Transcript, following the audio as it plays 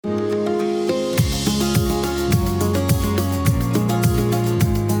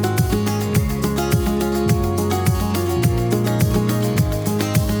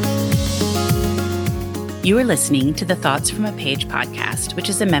You are listening to the Thoughts from a Page podcast, which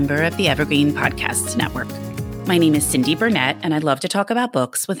is a member of the Evergreen Podcasts Network. My name is Cindy Burnett, and I love to talk about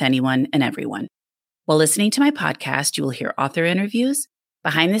books with anyone and everyone. While listening to my podcast, you will hear author interviews,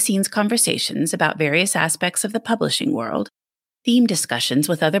 behind-the-scenes conversations about various aspects of the publishing world, theme discussions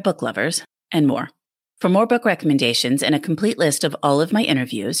with other book lovers, and more. For more book recommendations and a complete list of all of my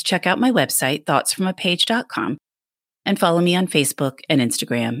interviews, check out my website, thoughtsfromapage.com, and follow me on Facebook and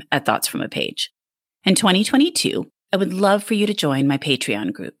Instagram at Thoughts From a Page. In 2022, I would love for you to join my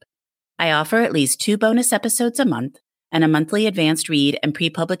Patreon group. I offer at least 2 bonus episodes a month and a monthly advanced read and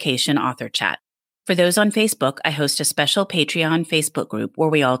pre-publication author chat. For those on Facebook, I host a special Patreon Facebook group where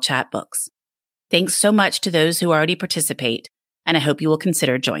we all chat books. Thanks so much to those who already participate, and I hope you will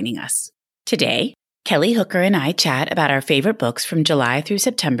consider joining us. Today, Kelly Hooker and I chat about our favorite books from July through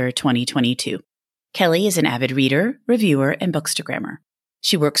September 2022. Kelly is an avid reader, reviewer, and bookstagrammer.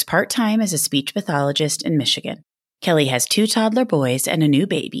 She works part-time as a speech pathologist in Michigan. Kelly has 2 toddler boys and a new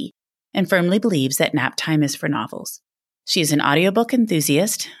baby, and firmly believes that nap time is for novels. She is an audiobook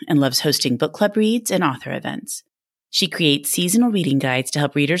enthusiast and loves hosting book club reads and author events. She creates seasonal reading guides to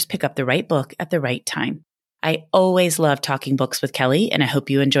help readers pick up the right book at the right time. I always love talking books with Kelly, and I hope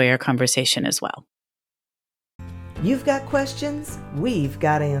you enjoy our conversation as well. You've got questions, we've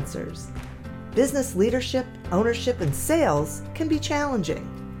got answers. Business leadership, ownership, and sales can be challenging.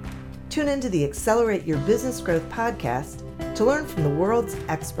 Tune into the Accelerate Your Business Growth podcast to learn from the world's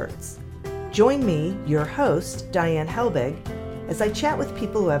experts. Join me, your host, Diane Helbig, as I chat with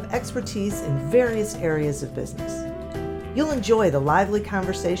people who have expertise in various areas of business. You'll enjoy the lively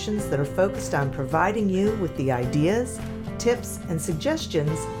conversations that are focused on providing you with the ideas, tips, and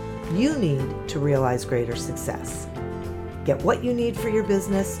suggestions you need to realize greater success. Get what you need for your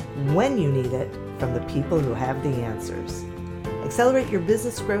business when you need it from the people who have the answers. Accelerate Your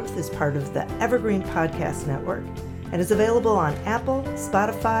Business Growth is part of the Evergreen Podcast Network and is available on Apple,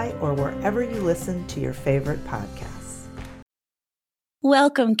 Spotify, or wherever you listen to your favorite podcasts.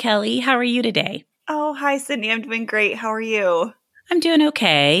 Welcome, Kelly. How are you today? Oh, hi, Cindy. I'm doing great. How are you? I'm doing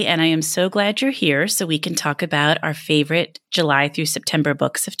okay, and I am so glad you're here so we can talk about our favorite July through September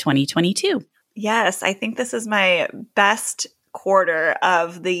books of 2022. Yes, I think this is my best quarter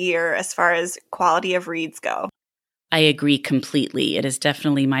of the year as far as quality of reads go. I agree completely. It is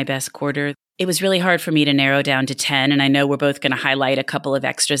definitely my best quarter. It was really hard for me to narrow down to 10, and I know we're both going to highlight a couple of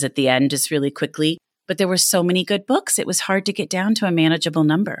extras at the end just really quickly, but there were so many good books, it was hard to get down to a manageable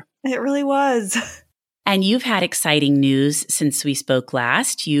number. It really was. And you've had exciting news since we spoke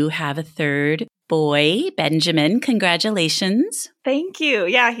last. You have a third boy, Benjamin. Congratulations. Thank you.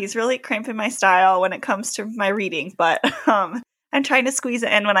 Yeah, he's really cramping my style when it comes to my reading, but I'm trying to squeeze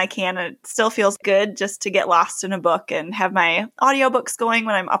it in when I can. And it still feels good just to get lost in a book and have my audiobooks going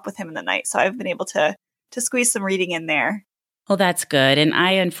when I'm up with him in the night. So I've been able to squeeze some reading in there. Well, that's good. And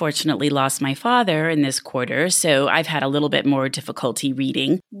I unfortunately lost my father in this quarter, so I've had a little bit more difficulty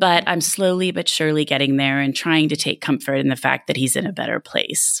reading, but I'm slowly but surely getting there and trying to take comfort in the fact that he's in a better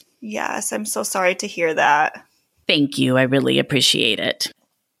place. Yes, I'm so sorry to hear that. Thank you. I really appreciate it.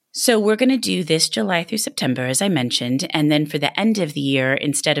 So we're going to do this July through September, as I mentioned, and then for the end of the year,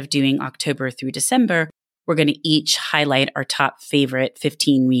 instead of doing October through December, we're going to each highlight our top favorite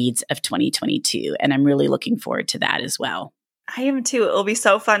 15 reads of 2022, and I'm really looking forward to that as well. I am too. It'll be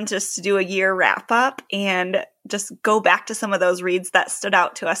so fun just to do a year wrap up and just go back to some of those reads that stood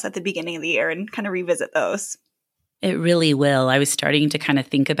out to us at the beginning of the year and kind of revisit those. It really will. I was starting to kind of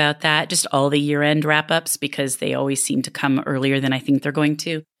think about that, just all the year-end wrap-ups, because they always seem to come earlier than I think they're going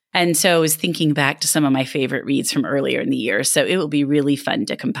to. And so I was thinking back to some of my favorite reads from earlier in the year. So it will be really fun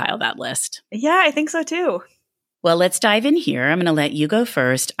to compile that list. Yeah, I think so too. Well, let's dive in here. I'm going to let you go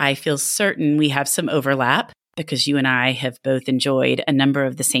first. I feel certain we have some overlap because you and I have both enjoyed a number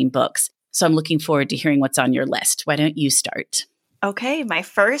of the same books. So I'm looking forward to hearing what's on your list. Why don't you start? Okay, my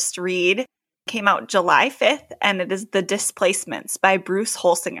first read came out July 5th, and it is The Displacements by Bruce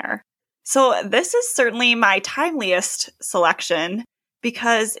Holsinger. So this is certainly my timeliest selection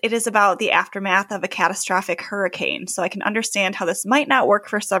because it is about the aftermath of a catastrophic hurricane. So I can understand how this might not work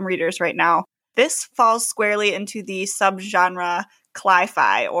for some readers right now. This falls squarely into the subgenre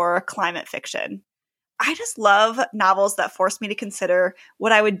cli-fi or climate fiction. I just love novels that force me to consider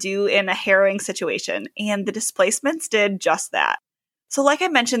what I would do in a harrowing situation, and The Displacements did just that. So like I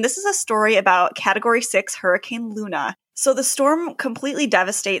mentioned, this is a story about Category 6 Hurricane Luna. So the storm completely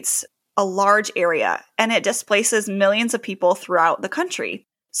devastates a large area, and it displaces millions of people throughout the country.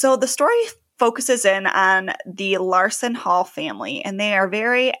 So the story focuses in on the Larson Hall family, and they are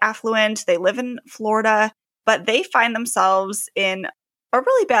very affluent. They live in Florida, but they find themselves in a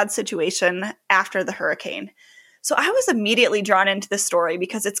really bad situation after the hurricane. So I was immediately drawn into the story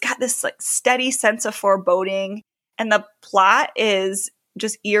because it's got this like steady sense of foreboding, and the plot is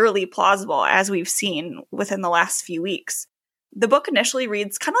just eerily plausible, as we've seen within the last few weeks. The book initially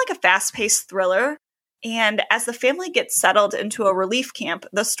reads kind of like a fast-paced thriller, and as the family gets settled into a relief camp,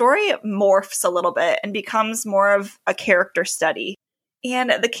 the story morphs a little bit and becomes more of a character study.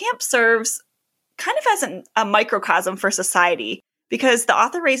 And the camp serves kind of as a microcosm for society, because the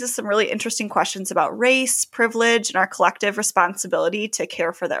author raises some really interesting questions about race, privilege, and our collective responsibility to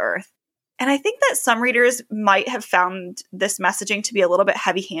care for the earth. And I think that some readers might have found this messaging to be a little bit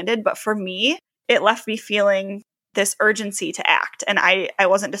heavy-handed, but for me, it left me feeling this urgency to act, and I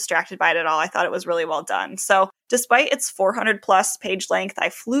wasn't distracted by it at all. I thought it was really well done. So despite its 400-plus page length, I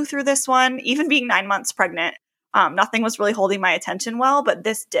flew through this one, even being 9 months pregnant. Nothing was really holding my attention well, but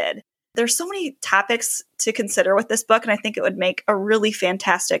this did. There's so many topics to consider with this book, and I think it would make a really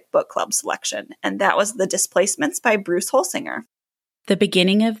fantastic book club selection. And that was The Displacements by Bruce Holsinger. The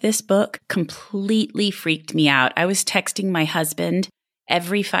beginning of this book completely freaked me out. I was texting my husband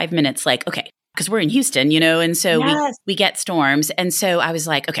every 5 minutes, like, okay, because we're in Houston, and so we get storms. And so I was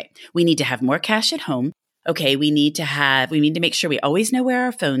like, okay, we need to have more cash at home. Okay, we need to make sure we always know where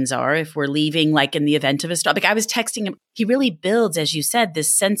our phones are if we're leaving, like in the event of a storm. Like I was texting him. He really builds, as you said,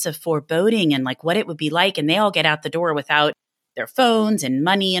 this sense of foreboding and like what it would be like. And they all get out the door without their phones and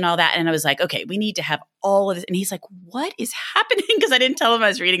money and all that. And I was like, okay, we need to have all of this. And he's like, what is happening? Because I didn't tell him I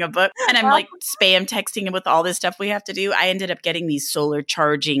was reading a book. And I'm like spam texting him with all this stuff we have to do. I ended up getting these solar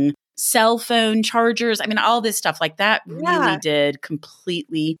charging cell phone chargers. I mean, all this stuff like that really did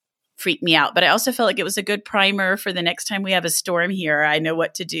completely freak me out. But I also felt like it was a good primer for the next time we have a storm here. I know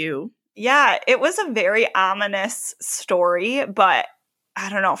what to do. Yeah, it was a very ominous story, but I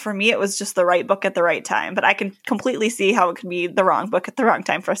don't know. For me, it was just the right book at the right time. But I can completely see how it could be the wrong book at the wrong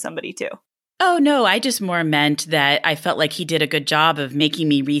time for somebody too. Oh, no, I just more meant that I felt like he did a good job of making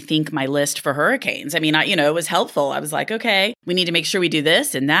me rethink my list for hurricanes. I mean, it was helpful. I was like, okay, we need to make sure we do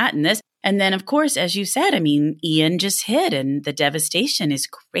this and that and this. And then, of course, as you said, I mean, Ian just hit and the devastation is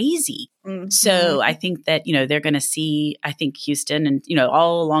crazy. Mm-hmm. So I think that, they're going to see, I think Houston and,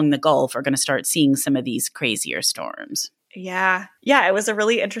 all along the Gulf are going to start seeing some of these crazier storms. Yeah. Yeah, it was a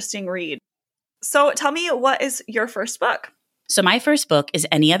really interesting read. So tell me, what is your first book? So my first book is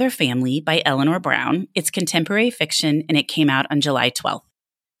Any Other Family by Eleanor Brown. It's contemporary fiction, and it came out on July 12th.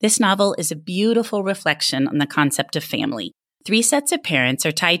 This novel is a beautiful reflection on the concept of family. 3 sets of parents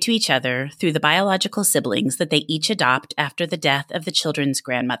are tied to each other through the biological siblings that they each adopt after the death of the children's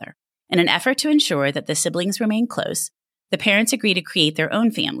grandmother. In an effort to ensure that the siblings remain close, the parents agree to create their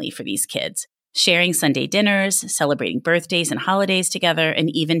own family for these kids, sharing Sunday dinners, celebrating birthdays and holidays together, and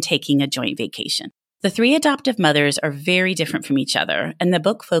even taking a joint vacation. The 3 adoptive mothers are very different from each other, and the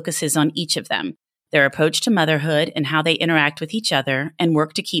book focuses on each of them, their approach to motherhood and how they interact with each other and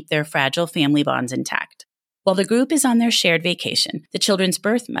work to keep their fragile family bonds intact. While the group is on their shared vacation, the children's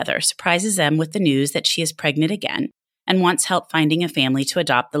birth mother surprises them with the news that she is pregnant again and wants help finding a family to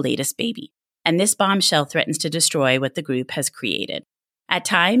adopt the latest baby. And this bombshell threatens to destroy what the group has created. At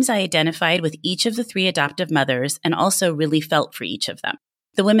times, I identified with each of the 3 adoptive mothers and also really felt for each of them.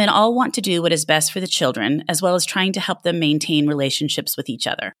 The women all want to do what is best for the children, as well as trying to help them maintain relationships with each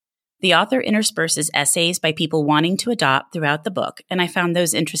other. The author intersperses essays by people wanting to adopt throughout the book, and I found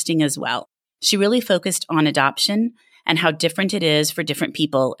those interesting as well. She really focused on adoption and how different it is for different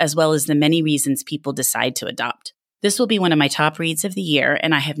people, as well as the many reasons people decide to adopt. This will be one of my top reads of the year,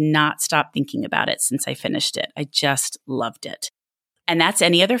 and I have not stopped thinking about it since I finished it. I just loved it. And that's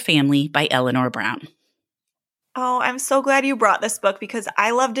Any Other Family by Eleanor Brown. Oh, I'm so glad you brought this book because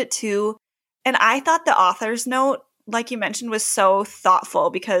I loved it too. And I thought the author's note, like you mentioned, was so thoughtful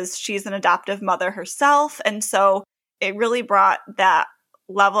because she's an adoptive mother herself. And so it really brought that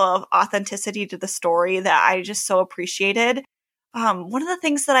level of authenticity to the story that I just so appreciated. One of the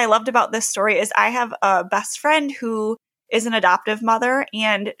things that I loved about this story is I have a best friend who is an adoptive mother,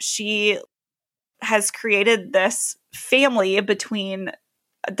 and she has created this family between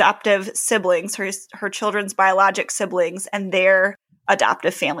adoptive siblings, her children's biologic siblings, and their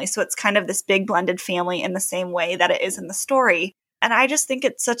adoptive family. So it's kind of this big blended family in the same way that it is in the story. And I just think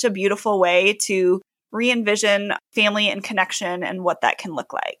it's such a beautiful way to re-envision family and connection and what that can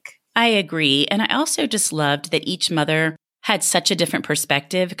look like. I agree. And I also just loved that each mother had such a different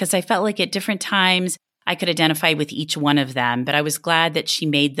perspective because I felt like at different times I could identify with each one of them, but I was glad that she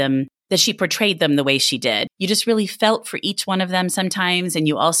portrayed them the way she did. You just really felt for each one of them sometimes, and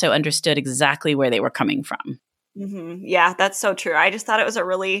you also understood exactly where they were coming from. Mm-hmm. Yeah, that's so true. I just thought it was a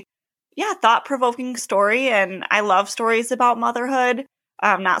really, thought-provoking story, and I love stories about motherhood.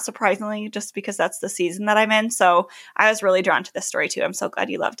 not surprisingly, just because that's the season that I'm in. So I was really drawn to this story too. I'm so glad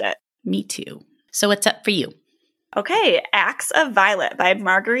you loved it. Me too. So what's up for you? Okay, Acts of Violet by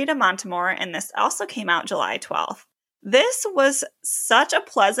Margarita Montemor, and this also came out July 12th. This was such a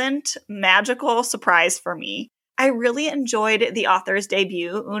pleasant, magical surprise for me. I really enjoyed the author's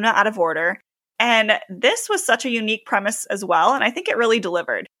debut, Una Out of Order, and this was such a unique premise as well, and I think it really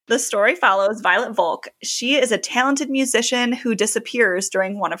delivered. The story follows Violet Volk. She is a talented musician who disappears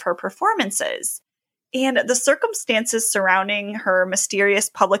during one of her performances. And the circumstances surrounding her mysterious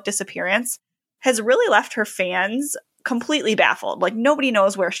public disappearance has really left her fans completely baffled. Like, nobody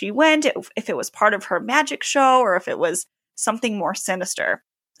knows where she went, if it was part of her magic show or if it was something more sinister.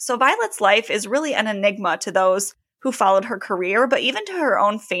 So Violet's life is really an enigma to those who followed her career, but even to her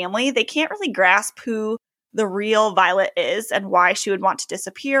own family, they can't really grasp who the real Violet is and why she would want to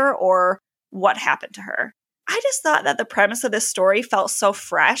disappear or what happened to her. I just thought that the premise of this story felt so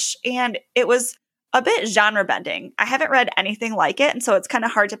fresh, and it was a bit genre bending. I haven't read anything like it, and so it's kind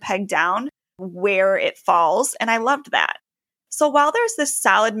of hard to peg down where it falls, and I loved that. So while there's this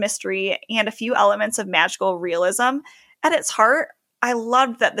solid mystery and a few elements of magical realism, at its heart, I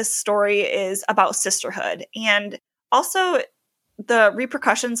loved that this story is about sisterhood and also the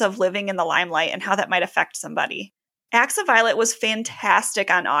repercussions of living in the limelight and how that might affect somebody. Acts of Violet was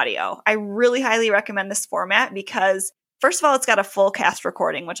fantastic on audio. I really highly recommend this format because, first of all, it's got a full cast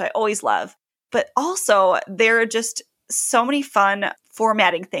recording, which I always love, but also there are just so many fun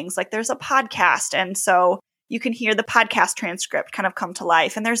formatting things. Like, there's a podcast, and so you can hear the podcast transcript kind of come to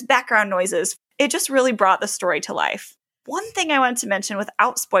life, and there's background noises. It just really brought the story to life. One thing I wanted to mention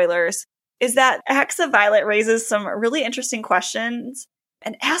without spoilers is that Acts of Violet raises some really interesting questions,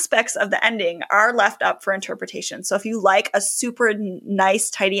 and aspects of the ending are left up for interpretation. So if you like a super nice,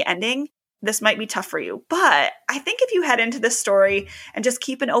 tidy ending, this might be tough for you. But I think if you head into this story and just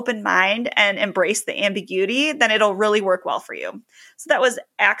keep an open mind and embrace the ambiguity, then it'll really work well for you. So that was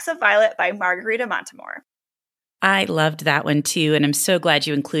Acts of Violet by Margarita Montemor. I loved that one too, and I'm so glad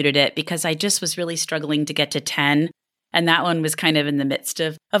you included it because I just was really struggling to get to 10. And that one was kind of in the midst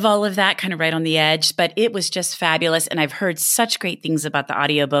of all of that, kind of right on the edge. But it was just fabulous. And I've heard such great things about the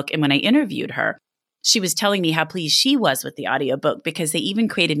audiobook. And when I interviewed her, she was telling me how pleased she was with the audiobook because they even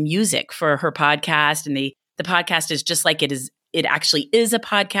created music for her podcast. And the podcast is just like it actually is a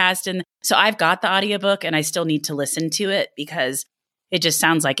podcast. And so I've got the audiobook and I still need to listen to it because it just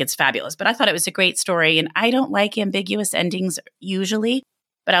sounds like it's fabulous. But I thought it was a great story. And I don't like ambiguous endings usually.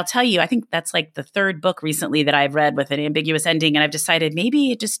 But I'll tell you, I think that's like the third book recently that I've read with an ambiguous ending. And I've decided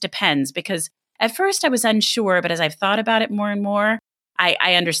maybe it just depends because at first I was unsure, but as I've thought about it more and more,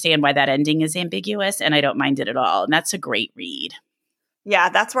 I understand why that ending is ambiguous and I don't mind it at all. And that's a great read. Yeah,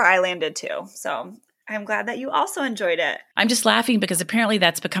 that's where I landed too. So I'm glad that you also enjoyed it. I'm just laughing because apparently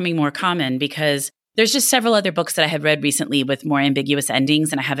that's becoming more common because there's just several other books that I have read recently with more ambiguous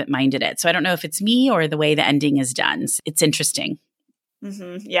endings and I haven't minded it. So I don't know if it's me or the way the ending is done. It's interesting.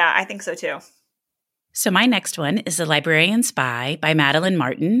 Mm-hmm. Yeah, I think so too. So my next one is The Librarian Spy by Madeline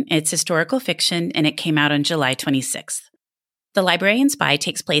Martin. It's historical fiction and it came out on July 26th. The Librarian Spy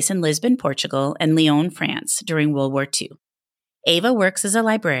takes place in Lisbon, Portugal and Lyon, France during World War II. Ava works as a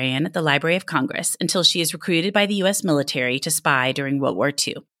librarian at the Library of Congress until she is recruited by the U.S. military to spy during World War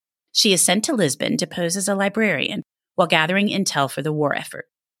II. She is sent to Lisbon to pose as a librarian while gathering intel for the war effort.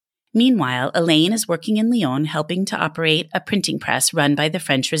 Meanwhile, Elaine is working in Lyon helping to operate a printing press run by the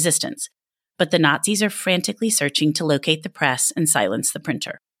French resistance, but the Nazis are frantically searching to locate the press and silence the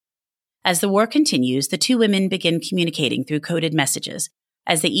printer. As the war continues, the two women begin communicating through coded messages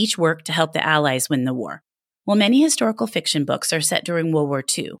as they each work to help the Allies win the war. While many historical fiction books are set during World War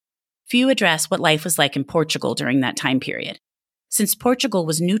II, few address what life was like in Portugal during that time period. Since Portugal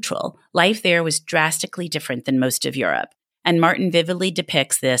was neutral, life there was drastically different than most of Europe, and Martin vividly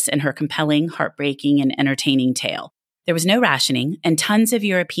depicts this in her compelling, heartbreaking, and entertaining tale. There was no rationing, and tons of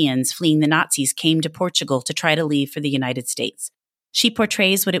Europeans fleeing the Nazis came to Portugal to try to leave for the United States. She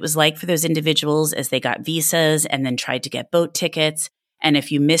portrays what it was like for those individuals as they got visas and then tried to get boat tickets. And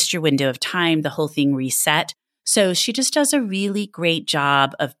if you missed your window of time, the whole thing reset. So she just does a really great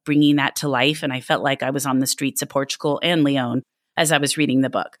job of bringing that to life. And I felt like I was on the streets of Portugal and Lyon as I was reading the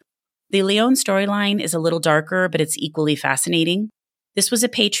book. The Lyon storyline is a little darker, but it's equally fascinating. This was a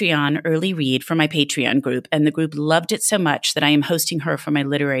Patreon early read for my Patreon group, and the group loved it so much that I am hosting her for my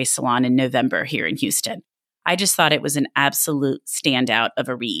literary salon in November here in Houston. I just thought it was an absolute standout of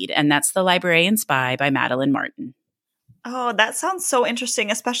a read, and that's The Librarian Spy by Madeline Martin. Oh, that sounds so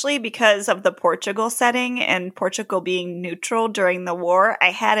interesting, especially because of the Portugal setting and Portugal being neutral during the war. I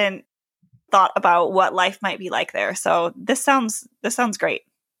hadn't thought about what life might be like there. So this sounds great.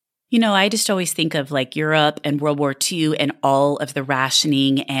 You know, I just always think of like Europe and World War II and all of the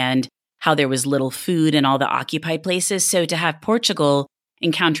rationing and how there was little food in all the occupied places. So to have Portugal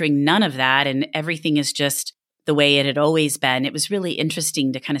encountering none of that and everything is just the way it had always been, it was really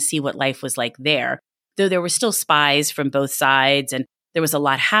interesting to kind of see what life was like there. Though there were still spies from both sides and there was a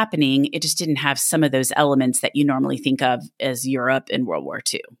lot happening, it just didn't have some of those elements that you normally think of as Europe in World War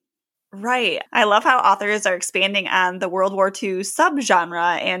II. Right. I love how authors are expanding on the World War II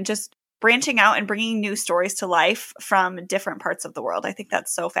subgenre and just branching out and bringing new stories to life from different parts of the world. I think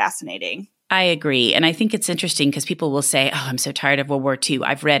that's so fascinating. I agree. And I think it's interesting because people will say, oh, I'm so tired of World War II.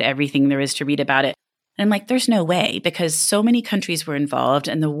 I've read everything there is to read about it. And I'm like, there's no way, because so many countries were involved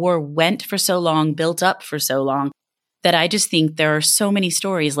and the war went for so long, built up for so long, that I just think there are so many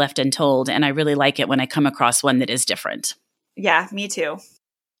stories left untold. And I really like it when I come across one that is different. Yeah, me too.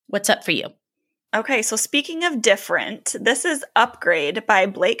 What's up for you? Okay, so speaking of different, this is Upgrade by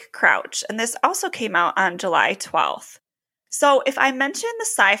Blake Crouch, and this also came out on July 12th. So if I mention the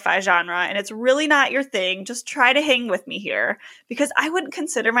sci-fi genre and it's really not your thing, just try to hang with me here, because I wouldn't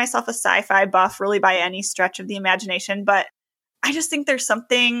consider myself a sci-fi buff really by any stretch of the imagination, but I just think there's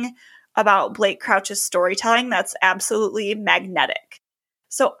something about Blake Crouch's storytelling that's absolutely magnetic.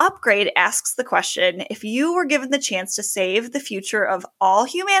 So Upgrade asks the question, if you were given the chance to save the future of all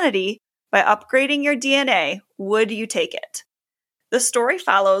humanity by upgrading your DNA, would you take it? The story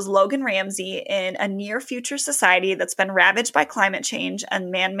follows Logan Ramsey in a near-future society that's been ravaged by climate change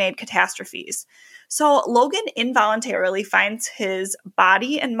and man-made catastrophes. So Logan involuntarily finds his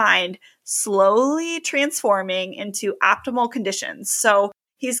body and mind slowly transforming into optimal conditions. So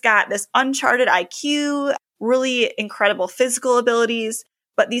he's got this uncharted IQ, really incredible physical abilities,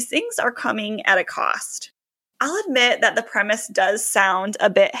 but these things are coming at a cost. I'll admit that the premise does sound a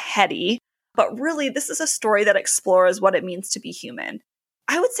bit heady, but really this is a story that explores what it means to be human.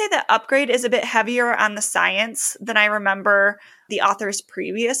 I would say that Upgrade is a bit heavier on the science than I remember the author's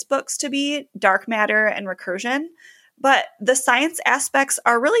previous books to be, Dark Matter and Recursion, but the science aspects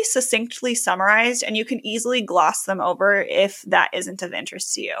are really succinctly summarized and you can easily gloss them over if that isn't of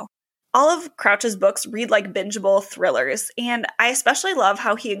interest to you. All of Crouch's books read like bingeable thrillers, and I especially love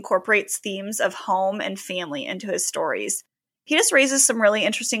how he incorporates themes of home and family into his stories. He just raises some really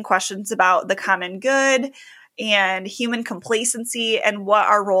interesting questions about the common good and human complacency and what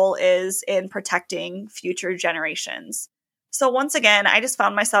our role is in protecting future generations. So once again, I just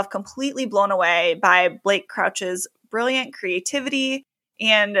found myself completely blown away by Blake Crouch's brilliant creativity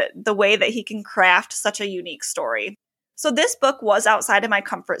and the way that he can craft such a unique story. So this book was outside of my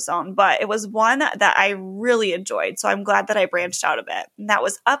comfort zone, but it was one that I really enjoyed. So I'm glad that I branched out a bit. And that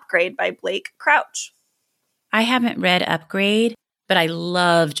was Upgrade by Blake Crouch. I haven't read Upgrade, but I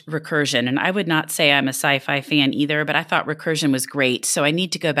loved Recursion. And I would not say I'm a sci-fi fan either, but I thought Recursion was great. So I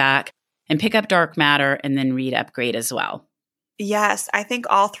need to go back and pick up Dark Matter and then read Upgrade as well. Yes, I think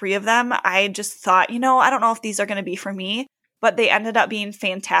all three of them, I just thought, I don't know if these are going to be for me, but they ended up being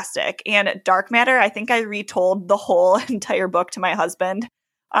fantastic. And Dark Matter, I think I retold the whole entire book to my husband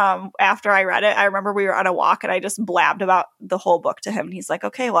after I read it. I remember we were on a walk and I just blabbed about the whole book to him. And he's like,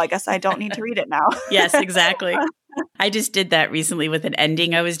 okay, well, I guess I don't need to read it now. Yes, exactly. I just did that recently with an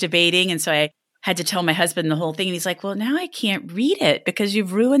ending I was debating. And so I had to tell my husband the whole thing. And he's like, well, now I can't read it because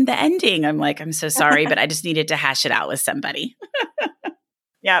you've ruined the ending. I'm like, I'm so sorry, but I just needed to hash it out with somebody.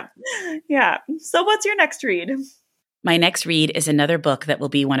 Yeah. So what's your next read? My next read is another book that will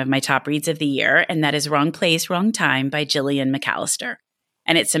be one of my top reads of the year, and that is Wrong Place, Wrong Time by Gillian McAllister.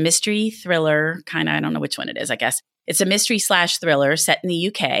 And it's a mystery thriller, kind of, I don't know which one it is, I guess. It's a mystery/thriller set in the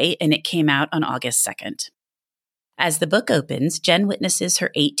UK, and it came out on August 2nd. As the book opens, Jen witnesses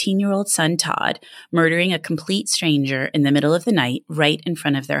her 18-year-old son, Todd, murdering a complete stranger in the middle of the night right in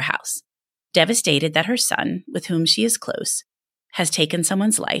front of their house. Devastated that her son, with whom she is close, has taken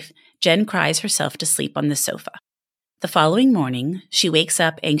someone's life, Jen cries herself to sleep on the sofa. The following morning, she wakes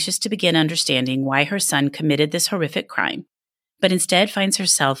up anxious to begin understanding why her son committed this horrific crime, but instead finds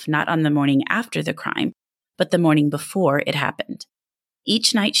herself not on the morning after the crime, but the morning before it happened.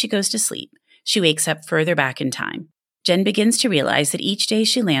 Each night she goes to sleep, she wakes up further back in time. Jen begins to realize that each day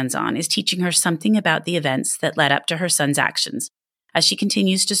she lands on is teaching her something about the events that led up to her son's actions, as she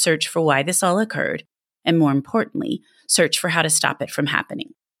continues to search for why this all occurred, and more importantly, search for how to stop it from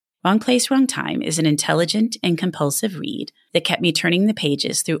happening. Wrong Place, Wrong Time is an intelligent and compulsive read that kept me turning the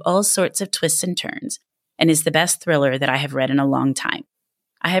pages through all sorts of twists and turns, and is the best thriller that I have read in a long time.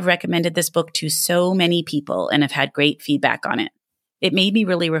 I have recommended this book to so many people and have had great feedback on it. It made me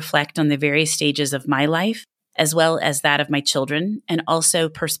really reflect on the various stages of my life, as well as that of my children, and also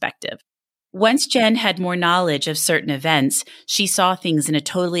perspective. Once Jen had more knowledge of certain events, she saw things in a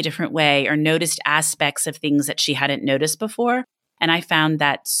totally different way or noticed aspects of things that she hadn't noticed before. And I found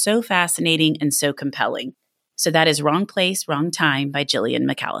that so fascinating and so compelling. So that is Wrong Place, Wrong Time by Gillian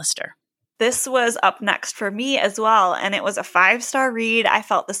McAllister. This was up next for me as well, and it was a 5-star read. I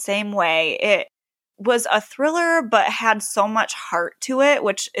felt the same way. It was a thriller, but had so much heart to it,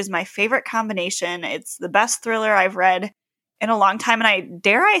 which is my favorite combination. It's the best thriller I've read in a long time, and I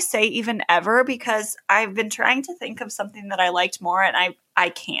dare I say even ever, because I've been trying to think of something that I liked more, and I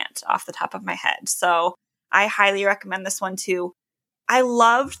can't off the top of my head. So I highly recommend this one too. I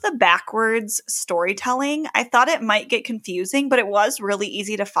loved the backwards storytelling. I thought it might get confusing, but it was really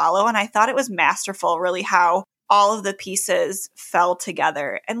easy to follow, and I thought it was masterful, really, how all of the pieces fell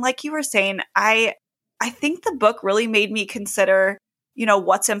together. And like you were saying, I think the book really made me consider,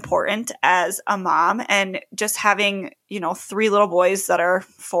 what's important as a mom, and just having, 3 little boys that are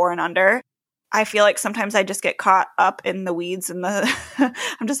 4 and under. I feel like sometimes I just get caught up in the weeds and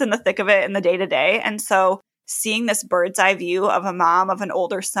I'm just in the thick of it in the day to day. And so seeing this bird's eye view of a mom of an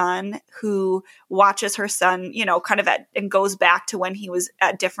older son who watches her son, and goes back to when he was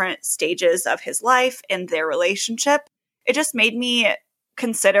at different stages of his life and their relationship, it just made me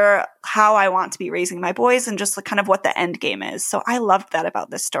consider how I want to be raising my boys and just kind of what the end game is. So I loved that about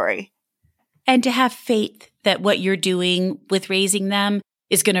this story. And to have faith that what you're doing with raising them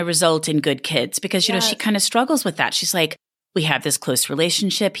is going to result in good kids, because, Yes. She kind of struggles with that. She's like, we have this close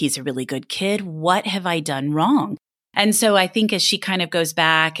relationship. He's a really good kid. What have I done wrong? And so I think as she kind of goes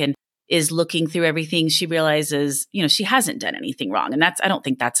back and is looking through everything, she realizes, she hasn't done anything wrong. And I don't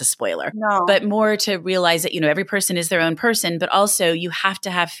think that's a spoiler, No. but more to realize that, every person is their own person, but also you have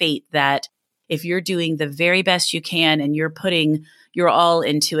to have faith that if you're doing the very best you can and you're putting your all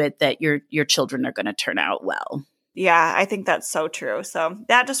into it, that your children are going to turn out well. Yeah, I think that's so true. So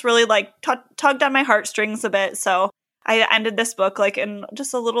that just really tugged on my heartstrings a bit. So I ended this book in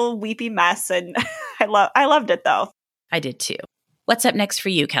just a little weepy mess, and I loved it though. I did too. What's up next for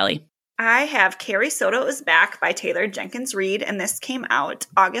you, Kelly? I have Carrie Soto is Back by Taylor Jenkins Reid, and this came out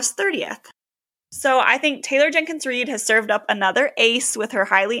August 30th. So I think Taylor Jenkins Reid has served up another ace with her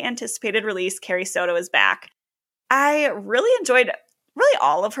highly anticipated release, Carrie Soto is Back. I really enjoyed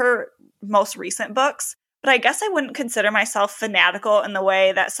all of her most recent books, but I guess I wouldn't consider myself fanatical in the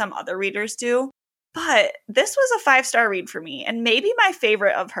way that some other readers do. But this was a 5-star read for me, and maybe my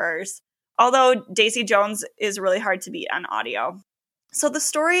favorite of hers, although Daisy Jones is really hard to beat on audio. So the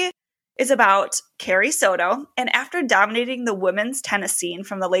story is about Carrie Soto, and after dominating the women's tennis scene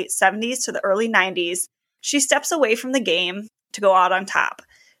from the late 70s to the early 90s, she steps away from the game to go out on top.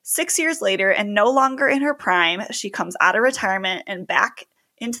 6 years later, and no longer in her prime, she comes out of retirement and back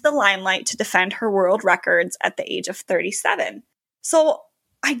into the limelight to defend her world records at the age of 37. So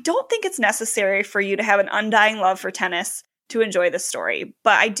I don't think it's necessary for you to have an undying love for tennis to enjoy this story,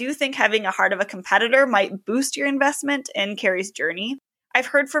 but I do think having a heart of a competitor might boost your investment in Carrie's journey. I've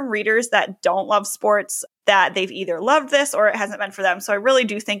heard from readers that don't love sports that they've either loved this or it hasn't been for them, so I really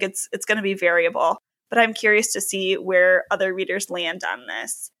do think it's going to be variable, but I'm curious to see where other readers land on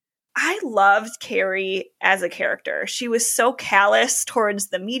this. I loved Carrie as a character. She was so callous towards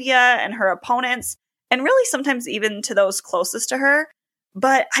the media and her opponents, and really sometimes even to those closest to her.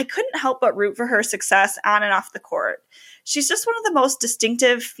 But I couldn't help but root for her success on and off the court. She's just one of the most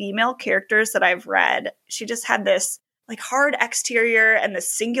distinctive female characters that I've read. She just had this hard exterior and this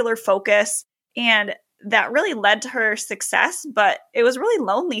singular focus, and that really led to her success, but it was really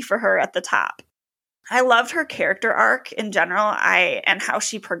lonely for her at the top. I loved her character arc in general, and how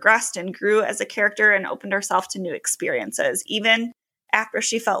she progressed and grew as a character and opened herself to new experiences, even after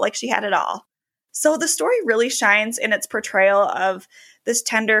she felt like she had it all. So the story really shines in its portrayal of this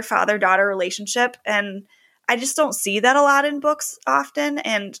tender father-daughter relationship, and I just don't see that a lot in books often.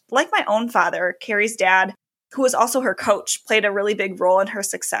 And like my own father, Carrie's dad, who was also her coach, played a really big role in her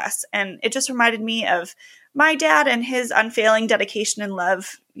success. And it just reminded me of my dad and his unfailing dedication and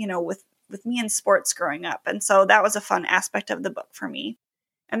love, with me in sports growing up. And so that was a fun aspect of the book for me.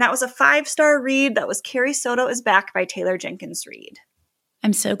 And that was a 5-star read. That was Carrie Soto is Back by Taylor Jenkins Reid.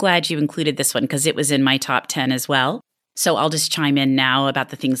 I'm so glad you included this one because it was in my top 10 as well. So I'll just chime in now about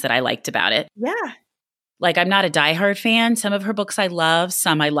the things that I liked about it. Yeah. I'm not a diehard fan. Some of her books I love,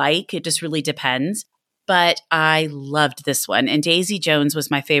 some I like. It just really depends. But I loved this one. And Daisy Jones was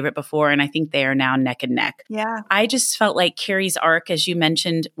my favorite before, and I think they are now neck and neck. Yeah. I just felt like Carrie's arc, as you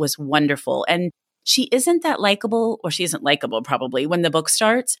mentioned, was wonderful. And she isn't that likable, or she isn't likable probably when the book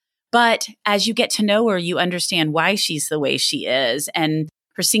starts. But as you get to know her, you understand why she's the way she is, and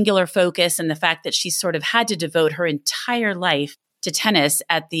her singular focus and the fact that she's sort of had to devote her entire life to tennis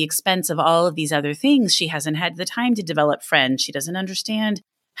at the expense of all of these other things. She hasn't had the time to develop friends. She doesn't understand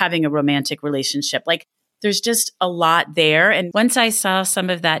having a romantic relationship. Like, there's just a lot there. And once I saw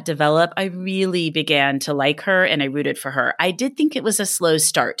some of that develop, I really began to like her and I rooted for her. I did think it was a slow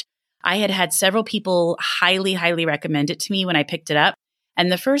start. I had several people highly, highly recommend it to me when I picked it up.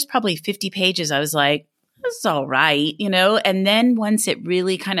 And the first probably 50 pages, I was like, this is all right, And then once it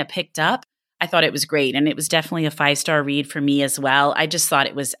really kind of picked up, I thought it was great. And it was definitely a 5-star read for me as well. I just thought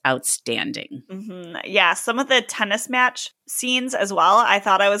it was outstanding. Mm-hmm. Yeah, some of the tennis match scenes as well, I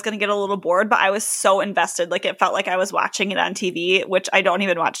thought I was going to get a little bored, but I was so invested. Like, it felt like I was watching it on TV, which I don't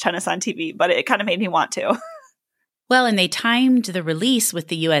even watch tennis on TV, but it kind of made me want to. Well, and they timed the release with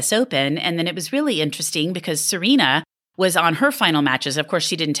the US Open. And then it was really interesting because Serena was on her final matches. Of course,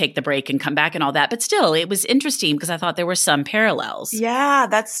 she didn't take the break and come back and all that. But still, it was interesting because I thought there were some parallels. Yeah,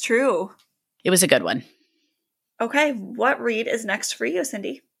 that's true. It was a good one. Okay, what read is next for you,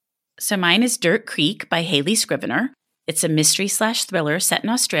 Cindy? So mine is Dirt Creek by Hayley Scrivener. It's a mystery/thriller set in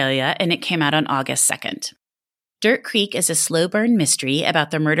Australia, and it came out on August 2nd. Dirt Creek is a slow burn mystery about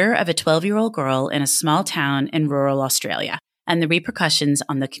the murder of a 12-year-old girl in a small town in rural Australia and the repercussions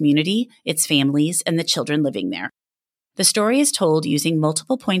on the community, its families, and the children living there. The story is told using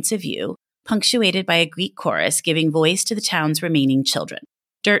multiple points of view, punctuated by a Greek chorus giving voice to the town's remaining children.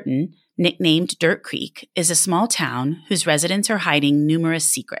 Durton, nicknamed Dirt Creek, is a small town whose residents are hiding numerous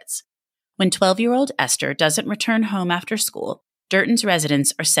secrets. When 12-year-old Esther doesn't return home after school, Durton's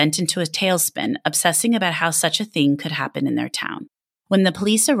residents are sent into a tailspin, obsessing about how such a thing could happen in their town. When the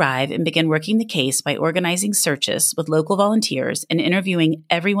police arrive and begin working the case by organizing searches with local volunteers and interviewing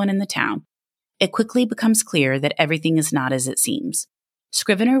everyone in the town, it quickly becomes clear that everything is not as it seems.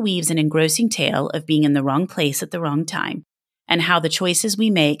 Scrivener weaves an engrossing tale of being in the wrong place at the wrong time, and how the choices we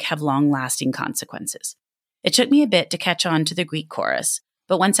make have long-lasting consequences. It took me a bit to catch on to the Greek chorus,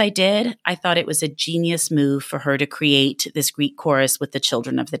 but once I did, I thought it was a genius move for her to create this Greek chorus with the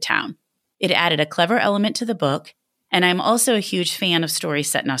children of the town. It added a clever element to the book, and I'm also a huge fan of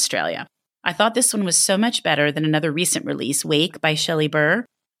stories set in Australia. I thought this one was so much better than another recent release, Wake by Shelley Burr.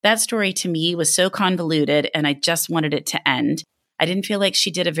 That story to me was so convoluted, and I just wanted it to end. I didn't feel like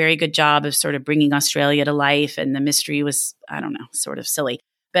she did a very good job of sort of bringing Australia to life, and the mystery was, sort of silly.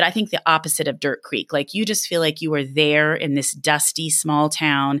 But I think the opposite of Dirt Creek. Like, you just feel like you were there in this dusty small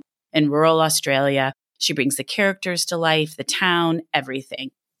town in rural Australia. She brings the characters to life, the town,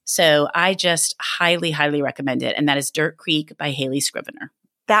 everything. So I just highly, highly recommend it. And that is Dirt Creek by Hayley Scrivener.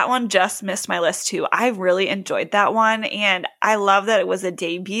 That one just missed my list too. I really enjoyed that one. And I love that it was a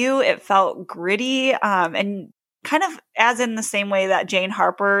debut. It felt gritty and kind of as in the same way that Jane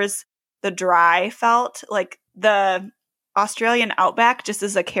Harper's The Dry felt. Like, the Australian outback just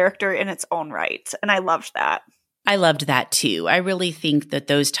is a character in its own right. And I loved that. I loved that too. I really think that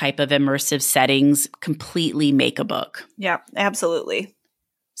those type of immersive settings completely make a book. Yeah, absolutely.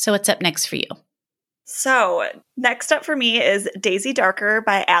 So what's up next for you? So next up for me is Daisy Darker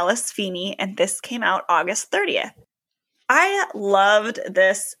by Alice Feeney, and this came out August 30th. I loved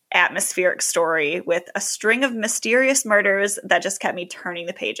this atmospheric story with a string of mysterious murders that just kept me turning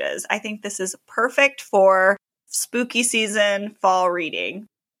the pages. I think this is perfect for spooky season fall reading.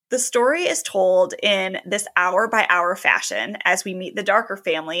 The story is told in this hour-by-hour fashion as we meet the Darker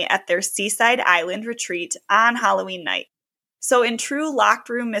family at their seaside island retreat on Halloween night. So in true locked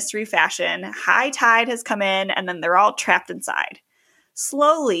room mystery fashion, high tide has come in and then they're all trapped inside.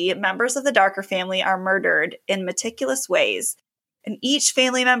 Slowly, members of the Darker family are murdered in meticulous ways, and each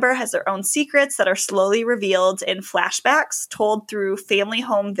family member has their own secrets that are slowly revealed in flashbacks told through family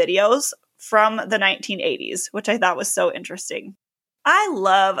home videos from the 1980s, which I thought was so interesting. I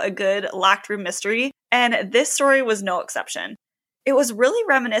love a good locked room mystery, and this story was no exception. It was really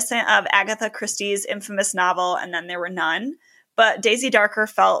reminiscent of Agatha Christie's infamous novel, And Then There Were None, but Daisy Darker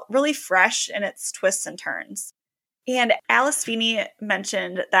felt really fresh in its twists and turns. And Alice Feeney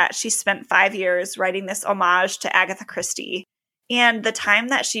mentioned that she spent 5 years writing this homage to Agatha Christie, and the time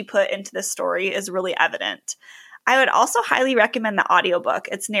that she put into this story is really evident. I would also highly recommend the audiobook.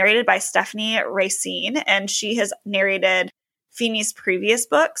 It's narrated by Stephanie Racine, and she has narrated Feeney's previous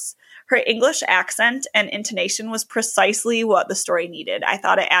books. Her English accent and intonation was precisely what the story needed. I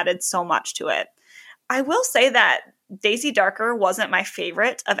thought it added so much to it. I will say that Daisy Darker wasn't my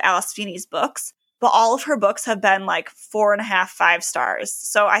favorite of Alice Feeney's books, but all of her books have been like 4.5, 5 stars.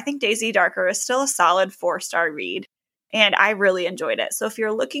 So I think Daisy Darker is still a solid 4-star read, and I really enjoyed it. So if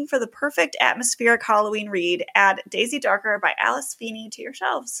you're looking for the perfect atmospheric Halloween read, add Daisy Darker by Alice Feeney to your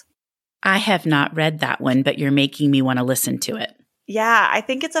shelves. I have not read that one, but you're making me want to listen to it. Yeah, I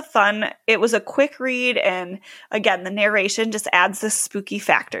think it was a quick read. And again, the narration just adds this spooky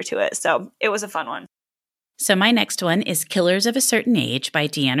factor to it. So it was a fun one. So my next one is Killers of a Certain Age by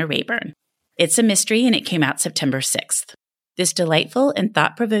Deanna Rayburn. It's a mystery and it came out September 6th. This delightful and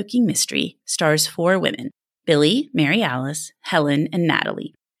thought-provoking mystery stars 4 women, Billy, Mary Alice, Helen, and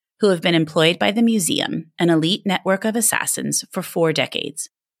Natalie, who have been employed by the museum, an elite network of assassins, for 4 decades.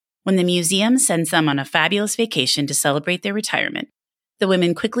 When the museum sends them on a fabulous vacation to celebrate their retirement, the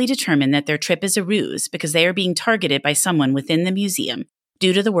women quickly determine that their trip is a ruse because they are being targeted by someone within the museum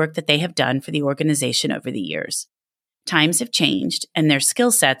due to the work that they have done for the organization over the years. Times have changed, and their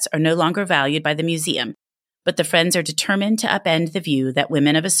skill sets are no longer valued by the museum, but the friends are determined to upend the view that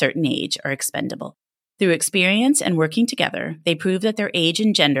women of a certain age are expendable. Through experience and working together, they prove that their age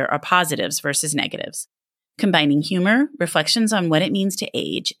and gender are positives versus negatives. Combining humor, reflections on what it means to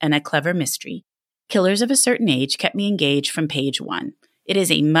age, and a clever mystery, Killers of a Certain Age kept me engaged from page 1. It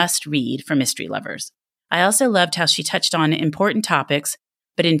is a must-read for mystery lovers. I also loved how she touched on important topics,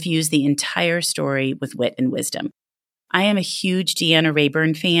 but infused the entire story with wit and wisdom. I am a huge Deanna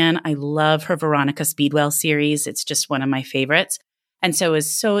Rayburn fan. I love her Veronica Speedwell series. It's just one of my favorites. And so I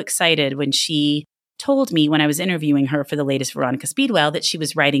was so excited when she told me when I was interviewing her for the latest Veronica Speedwell that she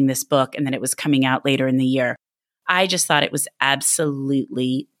was writing this book and that it was coming out later in the year. I just thought it was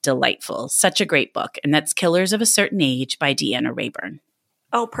absolutely delightful. Such a great book. And that's Killers of a Certain Age by Deanna Rayburn.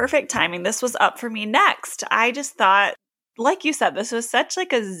 Oh, perfect timing. This was up for me next. I just thought, like you said, this was such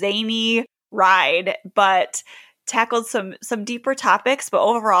like a zany ride, but tackled some deeper topics. But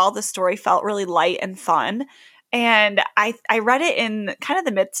overall, the story felt really light and fun. And I read it in kind of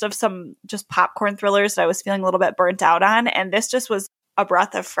the midst of some just popcorn thrillers that I was feeling a little bit burnt out on. And this just was a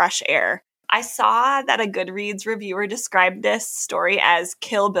breath of fresh air. I saw that a Goodreads reviewer described this story as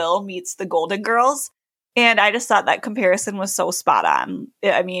Kill Bill meets the Golden Girls. And I just thought that comparison was so spot on.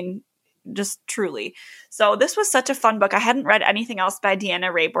 I mean, just truly. So this was such a fun book. I hadn't read anything else by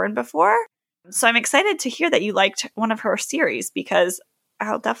Deanna Rayburn before. So I'm excited to hear that you liked one of her series because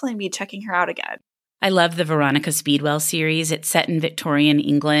I'll definitely be checking her out again. I love the Veronica Speedwell series. It's set in Victorian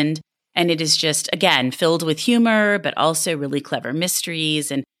England, and it is just, again, filled with humor, but also really clever mysteries.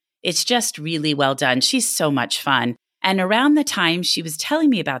 And it's just really well done. She's so much fun. And around the time she was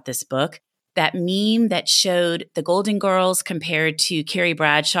telling me about this book, that meme that showed the Golden Girls compared to Carrie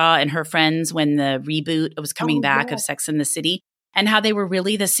Bradshaw and her friends when the reboot was coming back of Sex and the City, and how they were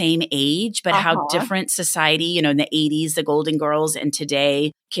really the same age, but how different society, in the 80s, the Golden Girls, and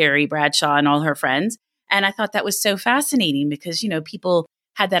today, Carrie Bradshaw and all her friends. And I thought that was so fascinating because, people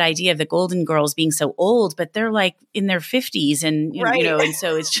had that idea of the Golden Girls being so old, but they're like in their 50s and, and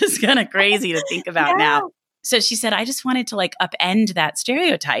so it's just kind of crazy to think about now. So she said, I just wanted to upend that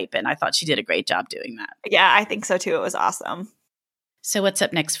stereotype. And I thought she did a great job doing that. Yeah, I think so too. It was awesome. So what's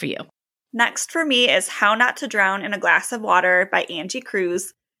up next for you? Next for me is How Not to Drown in a Glass of Water by Angie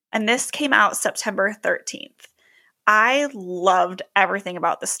Cruz. And this came out September 13th. I loved everything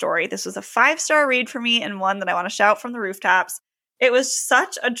about the story. This was a 5-star read for me and one that I want to shout from the rooftops. It was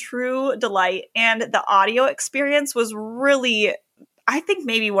such a true delight. And the audio experience was really, I think,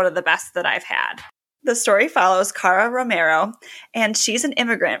 maybe one of the best that I've had. The story follows Cara Romero, and she's an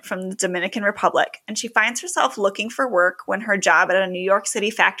immigrant from the Dominican Republic, and she finds herself looking for work when her job at a New York City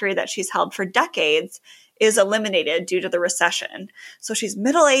factory that she's held for decades is eliminated due to the recession. So she's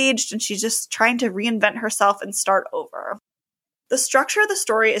middle-aged, and she's just trying to reinvent herself and start over. The structure of the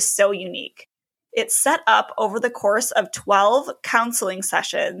story is so unique. It's set up over the course of 12 counseling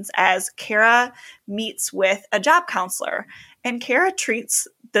sessions as Cara meets with a job counselor. And Cara treats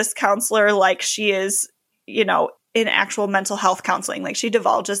this counselor like she is, in actual mental health counseling. Like she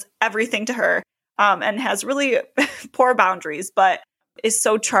divulges everything to her and has really poor boundaries, but is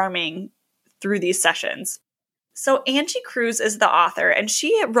so charming through these sessions. So Angie Cruz is the author, and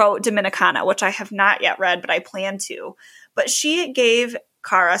she wrote Dominicana, which I have not yet read, but I plan to. But she gave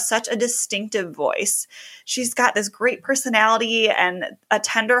Cara such a distinctive voice. She's got this great personality and a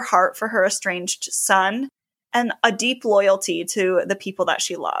tender heart for her estranged son and a deep loyalty to the people that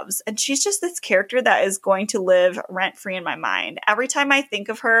she loves. And she's just this character that is going to live rent-free in my mind. Every time I think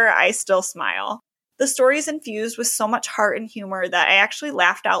of her, I still smile. The story is infused with so much heart and humor that I actually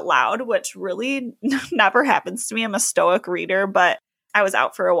laughed out loud, which really never happens to me. I'm a stoic reader, but I was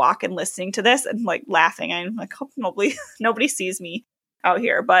out for a walk and listening to this and laughing. I'm like, hope nobody sees me out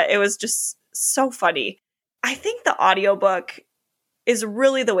here, but it was just so funny. I think the audiobook is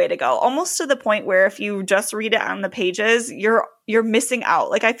really the way to go, almost to the point where if you just read it on the pages, you're missing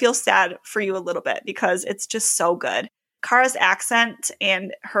out. I feel sad for you a little bit because it's just so good. Cara's accent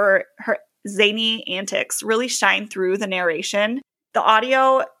and her zany antics really shine through the narration. The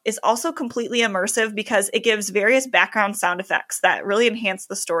audio is also completely immersive because it gives various background sound effects that really enhance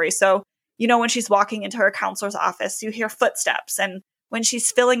the story. So, when she's walking into her counselor's office, you hear footsteps. And when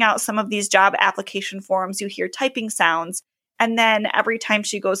she's filling out some of these job application forms, you hear typing sounds. And then every time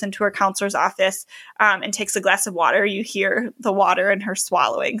she goes into her counselor's office and takes a glass of water, you hear the water and her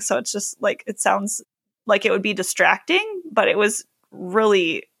swallowing. So it's just like, it sounds like it would be distracting, but it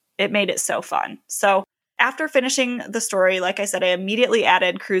made it so fun. So after finishing the story, like I said, I immediately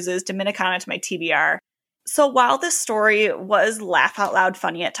added Cruz's Dominicana to my TBR. So while this story was laugh out loud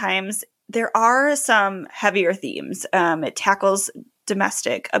funny at times, there are some heavier themes. It tackles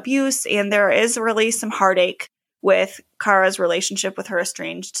domestic abuse, and there is really some heartache with Kara's relationship with her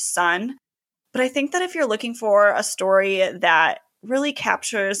estranged son. But I think that if you're looking for a story that really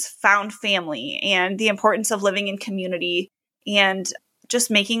captures found family and the importance of living in community and just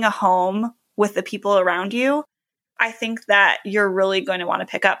making a home with the people around you, I think that you're really going to want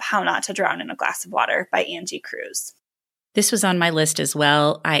to pick up How Not to Drown in a Glass of Water by Angie Cruz. This was on my list as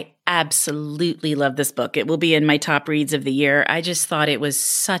well. I absolutely love this book. It will be in my top reads of the year. I just thought it was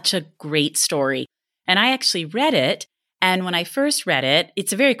such a great story. And I actually read it. And when I first read it,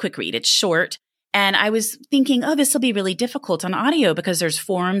 it's a very quick read. It's short. And I was thinking, this will be really difficult on audio because there's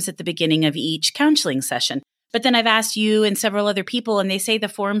forms at the beginning of each counseling session. But then I've asked you and several other people, and they say the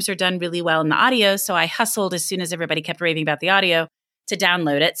forms are done really well in the audio. So I hustled as soon as everybody kept raving about the audio to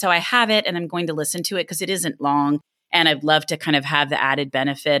download it. So I have it, and I'm going to listen to it because it isn't long. And I'd love to kind of have the added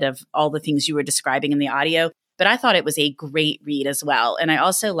benefit of all the things you were describing in the audio. But I thought it was a great read as well. And I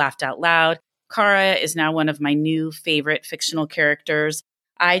also laughed out loud. Kara is now one of my new favorite fictional characters.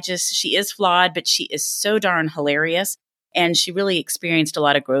 She is flawed, but she is so darn hilarious. And she really experienced a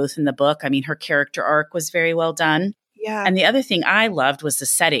lot of growth in the book. I mean, her character arc was very well done. Yeah. And the other thing I loved was the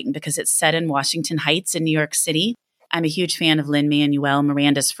setting because it's set in Washington Heights in New York City. I'm a huge fan of Lin-Manuel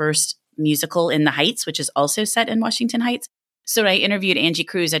Miranda's first musical, In the Heights, which is also set in Washington Heights. So when I interviewed Angie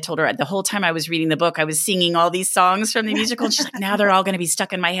Cruz, I told her the whole time I was reading the book, I was singing all these songs from the musical. And she's like, now they're all going to be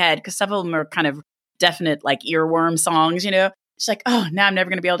stuck in my head because some of them are kind of definite like earworm songs, She's like, now I'm never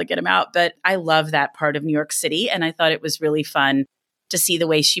going to be able to get them out. But I love that part of New York City. And I thought it was really fun to see the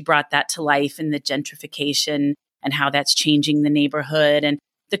way she brought that to life and the gentrification and how that's changing the neighborhood and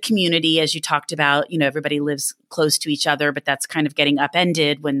the community, as you talked about. Everybody lives close to each other, but that's kind of getting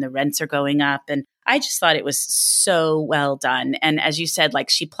upended when the rents are going up. And I just thought it was so well done. And as you said, like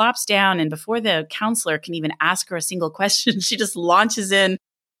she plops down and before the counselor can even ask her a single question, she just launches in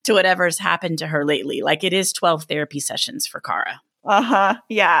to whatever's happened to her lately. Like it is 12 therapy sessions for Kara.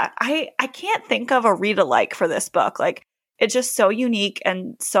 Yeah. I can't think of a read alike for this book. Like it's just so unique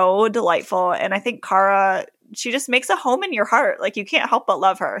and so delightful. And I think Kara, she just makes a home in your heart. Like you can't help but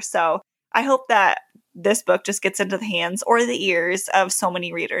love her. So I hope that this book just gets into the hands or the ears of so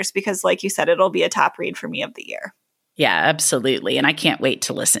many readers because like you said, it'll be a top read for me of the year. Yeah, absolutely. And I can't wait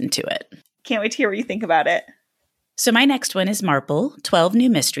to listen to it. Can't wait to hear what you think about it. So my next one is Marple, 12 New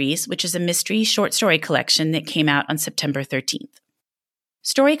Mysteries, which is a mystery short story collection that came out on September 13th.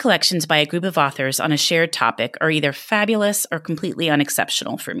 Story collections by a group of authors on a shared topic are either fabulous or completely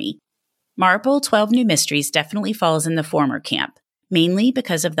unexceptional for me. Marple, 12 New Mysteries definitely falls in the former camp, mainly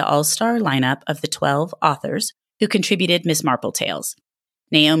because of the all-star lineup of the 12 authors who contributed Miss Marple tales.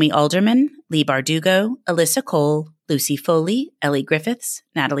 Naomi Alderman, Leigh Bardugo, Alyssa Cole, Lucy Foley, Ellie Griffiths,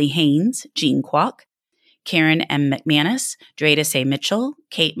 Natalie Haynes, Jean Kwok, Karen M. McManus, Dreirdis A. Mitchell,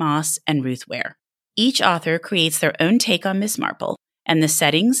 Kate Moss, and Ruth Ware. Each author creates their own take on Miss Marple, and the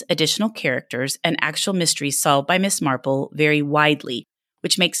settings, additional characters, and actual mysteries solved by Miss Marple vary widely,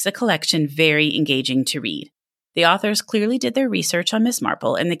 which makes the collection very engaging to read. The authors clearly did their research on Miss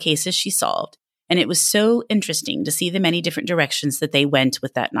Marple and the cases she solved, and it was so interesting to see the many different directions that they went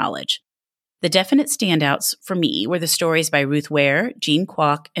with that knowledge. The definite standouts for me were the stories by Ruth Ware, Jean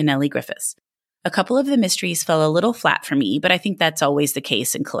Kwok, and Ellie Griffiths. A couple of the mysteries fell a little flat for me, but I think that's always the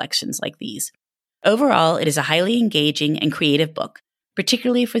case in collections like these. Overall, it is a highly engaging and creative book,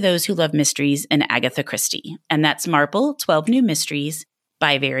 particularly for those who love mysteries and Agatha Christie. And that's Marple, 12 New Mysteries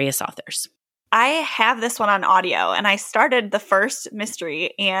by various authors. I have this one on audio, and I started the first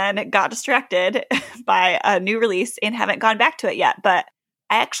mystery and got distracted by a new release and haven't gone back to it yet. But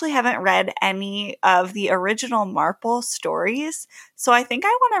I actually haven't read any of the original Marple stories. So I think I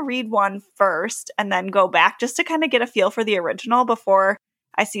want to read one first and then go back just to kind of get a feel for the original before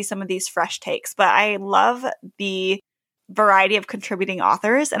I see some of these fresh takes. But I love the variety of contributing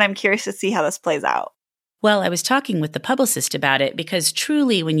authors, and I'm curious to see how this plays out. Well, I was talking with the publicist about it because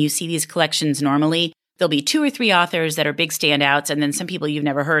truly when you see these collections normally, there'll be 2 or 3 authors that are big standouts, and then some people you've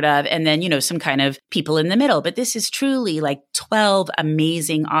never heard of, and then, some kind of people in the middle. But this is truly like 12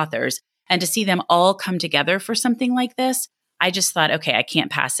 amazing authors. And to see them all come together for something like this, I just thought, okay, I can't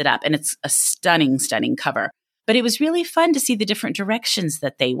pass it up. And it's a stunning, stunning cover. But it was really fun to see the different directions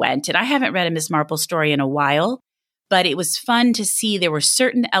that they went. And I haven't read a Miss Marple story in a while, but it was fun to see there were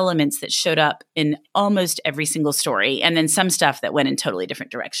certain elements that showed up in almost every single story, and then some stuff that went in totally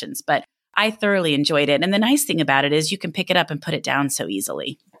different directions. But I thoroughly enjoyed it. And the nice thing about it is you can pick it up and put it down so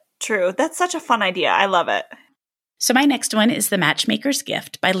easily. True. That's such a fun idea. I love it. So my next one is The Matchmaker's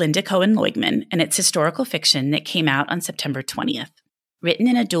Gift by Linda Cohen Leugman, and it's historical fiction that came out on September 20th. Written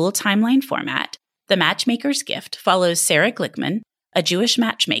in a dual timeline format, The Matchmaker's Gift follows Sarah Glickman, a Jewish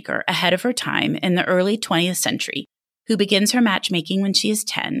matchmaker ahead of her time in the early 20th century, who begins her matchmaking when she is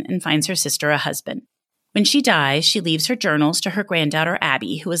 10 and finds her sister a husband. When she dies, she leaves her journals to her granddaughter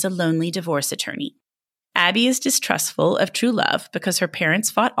Abby, who is a lonely divorce attorney. Abby is distrustful of true love because her parents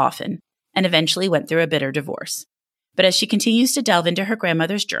fought often and eventually went through a bitter divorce. But as she continues to delve into her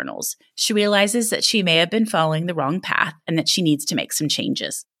grandmother's journals, she realizes that she may have been following the wrong path and that she needs to make some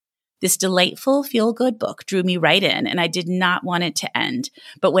changes. This delightful, feel-good book drew me right in, and I did not want it to end.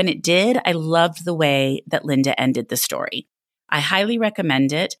 But when it did, I loved the way that Linda ended the story. I highly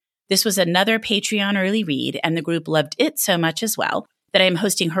recommend it. This was another Patreon early read, and the group loved it so much as well that I am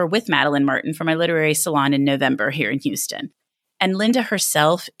hosting her with Madeline Martin for my literary salon in November here in Houston. And Linda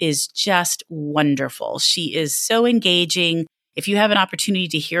herself is just wonderful. She is so engaging. If you have an opportunity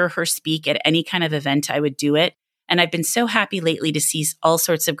to hear her speak at any kind of event, I would do it. And I've been so happy lately to see all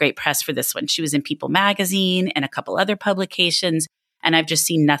sorts of great press for this one. She was in People magazine and a couple other publications, and I've just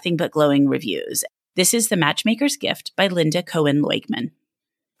seen nothing but glowing reviews. This is The Matchmaker's Gift by Linda Cohen Leugman.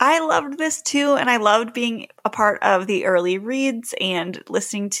 I loved this too, and I loved being a part of the early reads and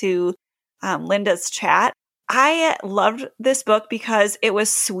listening to Linda's chat. I loved this book because it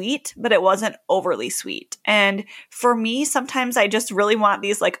was sweet, but it wasn't overly sweet. And for me, sometimes I just really want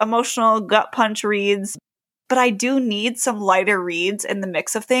these like emotional gut punch reads, but I do need some lighter reads in the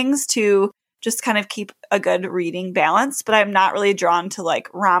mix of things to just kind of keep a good reading balance, but I'm not really drawn to like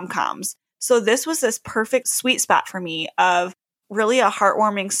rom-coms. So this was this perfect sweet spot for me of really a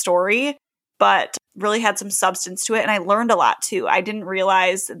heartwarming story, but really had some substance to it. And I learned a lot too. I didn't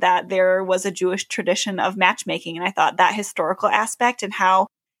realize that there was a Jewish tradition of matchmaking. And I thought that historical aspect and how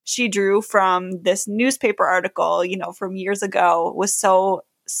she drew from this newspaper article, from years ago was so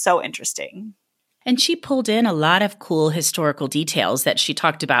interesting. And she pulled in a lot of cool historical details that she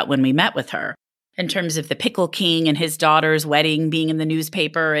talked about when we met with her, in terms of the Pickle King and his daughter's wedding being in the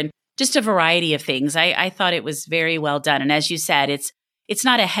newspaper and just a variety of things. I thought it was very well done. And as you said, it's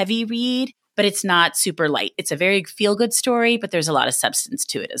not a heavy read, but it's not super light. It's a very feel-good story, but there's a lot of substance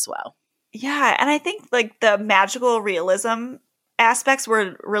to it as well. Yeah, and I think like the magical realism aspects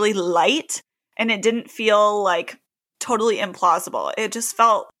were really light, and it didn't feel like totally implausible. It just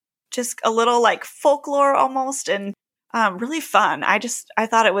felt just a little like folklore almost, and really fun. I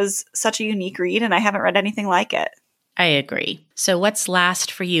thought it was such a unique read, and I haven't read anything like it. I agree. So what's last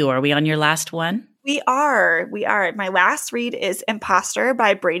for you? Are we on your last one? We are. My last read is Imposter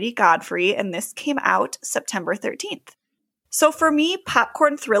by Brady Godfrey, and this came out September 13th. So for me,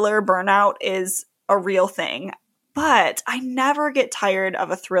 popcorn thriller burnout is a real thing, but I never get tired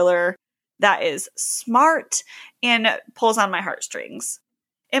of a thriller that is smart and pulls on my heartstrings.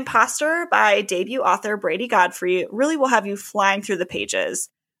 Imposter by debut author Brady Godfrey really will have you flying through the pages,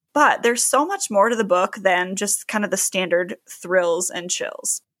 but there's so much more to the book than just kind of the standard thrills and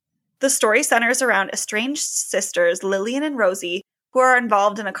chills. The story centers around estranged sisters Lillian and Rosie, who are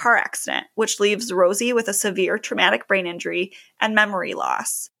involved in a car accident, which leaves Rosie with a severe traumatic brain injury and memory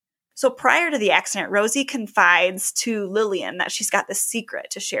loss. So prior to the accident, Rosie confides to Lillian that she's got this secret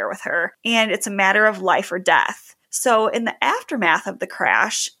to share with her, and it's a matter of life or death. So in the aftermath of the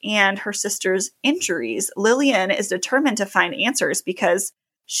crash and her sister's injuries, Lillian is determined to find answers because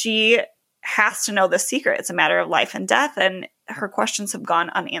she has to know the secret. It's a matter of life and death, and her questions have gone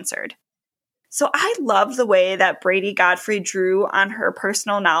unanswered. So I love the way that Brady Godfrey drew on her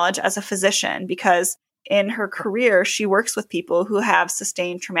personal knowledge as a physician, because in her career, she works with people who have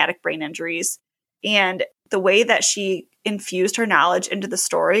sustained traumatic brain injuries. And the way that she infused her knowledge into the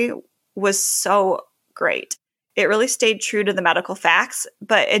story was so great. It really stayed true to the medical facts,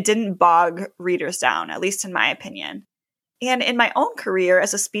 but it didn't bog readers down, at least in my opinion. And in my own career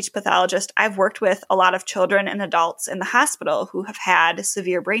as a speech pathologist, I've worked with a lot of children and adults in the hospital who have had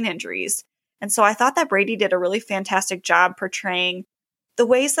severe brain injuries. And so I thought that Brady did a really fantastic job portraying the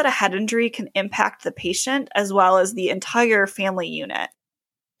ways that a head injury can impact the patient as well as the entire family unit.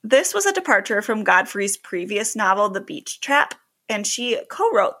 This was a departure from Godfrey's previous novel, The Beach Trap, and she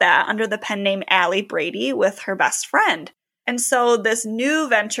co-wrote that under the pen name Allie Brady with her best friend. And so this new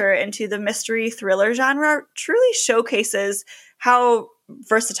venture into the mystery thriller genre truly showcases how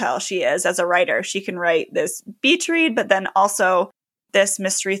versatile she is as a writer. She can write this beach read, but then also this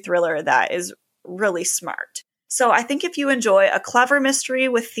mystery thriller that is really smart. So I think if you enjoy a clever mystery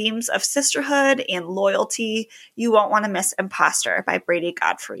with themes of sisterhood and loyalty, you won't want to miss Imposter by Brady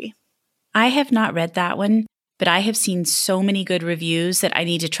Godfrey. I have not read that one, but I have seen so many good reviews that I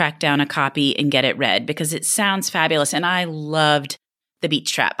need to track down a copy and get it read because it sounds fabulous. And I loved The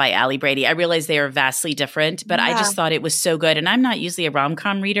Beach Trap by Allie Brady. I realize they are vastly different, but I just thought it was so good. And I'm not usually a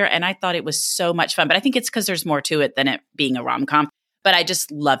rom-com reader, and I thought it was so much fun. But I think it's because there's more to it than it being a rom-com. But I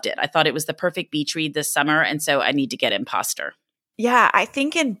just loved it. I thought it was the perfect beach read this summer, and so I need to get Imposter. Yeah, I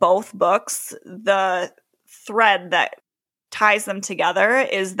think in both books, the thread that ties them together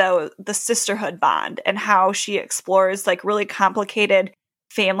is the sisterhood bond and how she explores like really complicated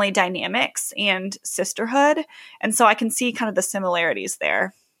family dynamics and sisterhood. And so I can see kind of the similarities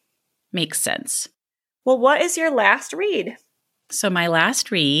there. Makes sense. Well, what is your last read? So my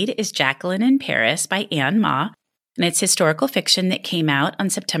last read is Jacqueline in Paris by Anne Ma, and it's historical fiction that came out on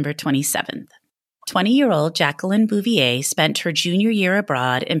September 27th. 20-year-old Jacqueline Bouvier spent her junior year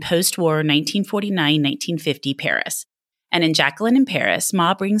abroad in post-war 1949-1950 Paris. And in Jacqueline in Paris,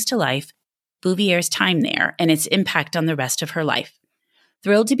 Ma brings to life Bouvier's time there and its impact on the rest of her life.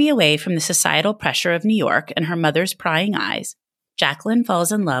 Thrilled to be away from the societal pressure of New York and her mother's prying eyes, Jacqueline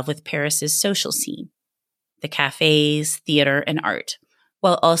falls in love with Paris's social scene, the cafes, theater, and art,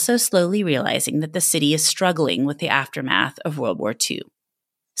 while also slowly realizing that the city is struggling with the aftermath of World War II.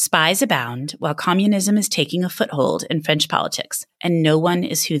 Spies abound while communism is taking a foothold in French politics, and no one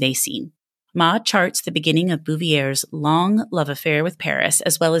is who they seem. Ma charts the beginning of Bouvier's long love affair with Paris,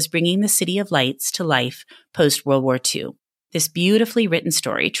 as well as bringing the City of Lights to life post-World War II. This beautifully written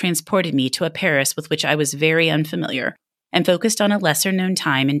story transported me to a Paris with which I was very unfamiliar and focused on a lesser-known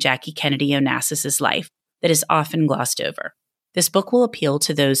time in Jackie Kennedy Onassis's life that is often glossed over. This book will appeal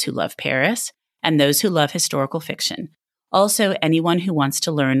to those who love Paris and those who love historical fiction. Also, anyone who wants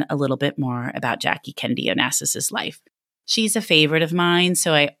to learn a little bit more about Jackie Kennedy Onassis's life. She's a favorite of mine,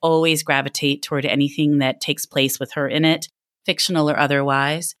 so I always gravitate toward anything that takes place with her in it, fictional or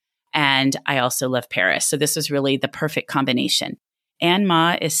otherwise. And I also love Paris, so this is really the perfect combination. Anne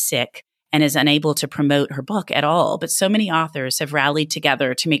Ma is sick and is unable to promote her book at all, but so many authors have rallied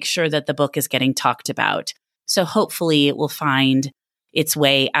together to make sure that the book is getting talked about. So hopefully it will find its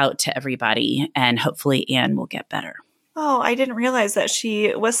way out to everybody, and hopefully Anne will get better. Oh, I didn't realize that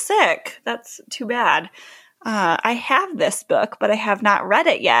she was sick. That's too bad. I have this book, but I have not read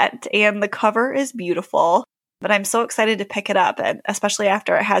it yet, and the cover is beautiful. But I'm so excited to pick it up, and especially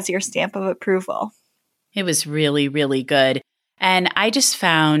after it has your stamp of approval. It was really, really good. And I just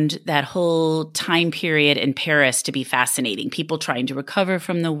found that whole time period in Paris to be fascinating. People trying to recover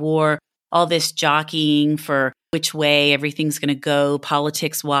from the war, all this jockeying for which way everything's going to go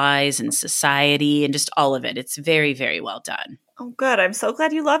politics-wise and society and just all of it. It's very, very well done. Oh, good. I'm so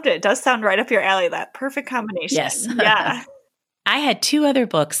glad you loved it. It does sound right up your alley, that perfect combination. Yes. Yeah. I had two other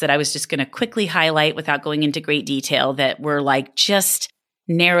books that I was just going to quickly highlight without going into great detail that were like just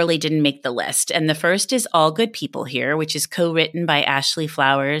narrowly didn't make the list. And the first is All Good People Here, which is co-written by Ashley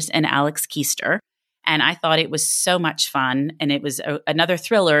Flowers and Alex Keister. And I thought it was so much fun. And it was another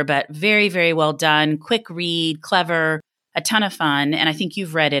thriller, but very, very well done. Quick read, clever, a ton of fun. And I think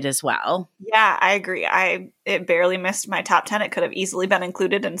you've read it as well. Yeah, I agree. It barely missed my top 10. It could have easily been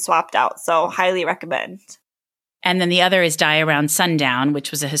included and swapped out. So highly recommend. And then the other is Die Around Sundown, which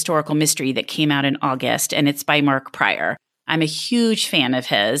was a historical mystery that came out in August. And it's by Mark Pryor. I'm a huge fan of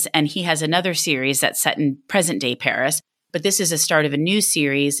his. And he has another series that's set in present-day Paris. But this is a start of a new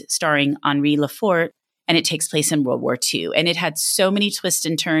series starring Henri Lefort, and it takes place in World War II. And it had so many twists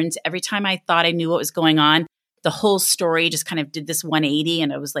and turns. Every time I thought I knew what was going on, the whole story just kind of did this 180,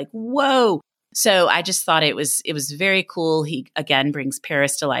 and I was like, whoa. So I just thought it was very cool. He, again, brings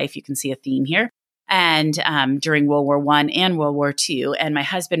Paris to life. You can see a theme here. And during World War I and World War II. And my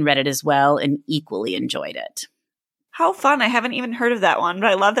husband read it as well and equally enjoyed it. How fun. I haven't even heard of that one, but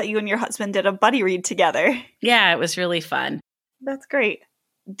I love that you and your husband did a buddy read together. Yeah, it was really fun. That's great.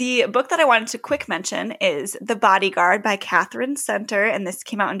 The book that I wanted to quick mention is The Bodyguard by Catherine Center, and this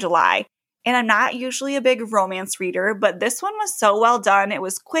came out in July. And I'm not usually a big romance reader, but this one was so well done. It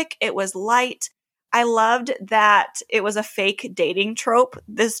was quick, it was light. I loved that it was a fake dating trope.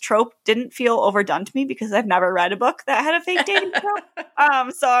 This trope didn't feel overdone to me because I've never read a book that had a fake dating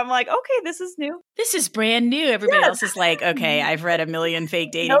trope. So I'm like, okay, this is new. This is brand new. Everybody else is like, okay, I've read a million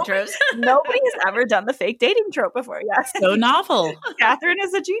fake dating tropes. Nobody has ever done the fake dating trope before. Yes. So novel. Catherine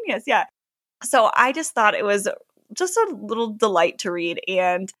is a genius. Yeah. So I just thought it was just a little delight to read.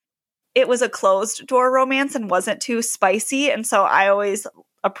 And it was a closed door romance and wasn't too spicy. And so I always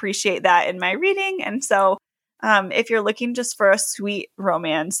appreciate that in my reading. And so if you're looking just for a sweet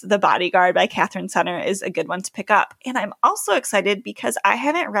romance, The Bodyguard by Catherine Center is a good one to pick up. And I'm also excited because I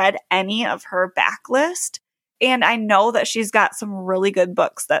haven't read any of her backlist. And I know that she's got some really good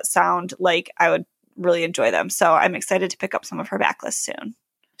books that sound like I would really enjoy them. So I'm excited to pick up some of her backlist soon.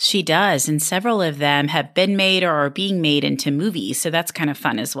 She does. And several of them have been made or are being made into movies. So that's kind of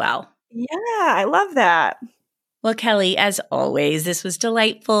fun as well. Yeah, I love that. Well, Kelly, as always, this was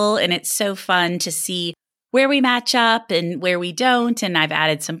delightful, and it's so fun to see where we match up and where we don't, and I've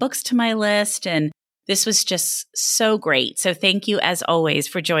added some books to my list, and this was just so great. So thank you, as always,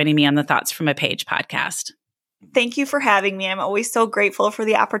 for joining me on the Thoughts from a Page podcast. Thank you for having me. I'm always so grateful for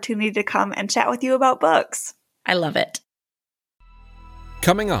the opportunity to come and chat with you about books. I love it.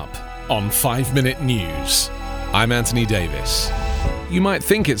 Coming up on 5 Minute News, I'm Anthony Davis. You might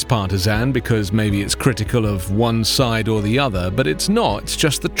think it's partisan because maybe it's critical of one side or the other, but it's not. It's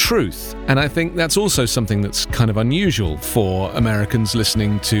just the truth. And I think that's also something that's kind of unusual for Americans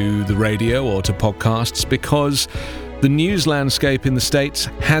listening to the radio or to podcasts, because the news landscape in the States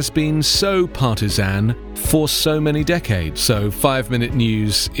has been so partisan for so many decades. So 5 Minute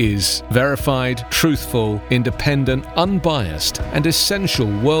News is verified, truthful, independent, unbiased, and essential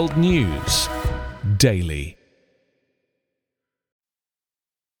world news daily.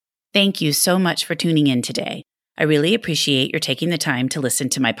 Thank you so much for tuning in today. I really appreciate your taking the time to listen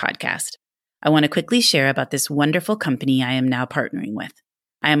to my podcast. I want to quickly share about this wonderful company I am now partnering with.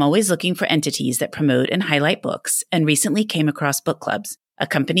 I am always looking for entities that promote and highlight books, and recently came across Book Clubs, a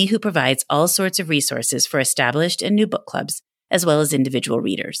company who provides all sorts of resources for established and new book clubs, as well as individual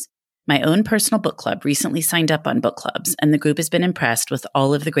readers. My own personal book club recently signed up on Book Clubs, and the group has been impressed with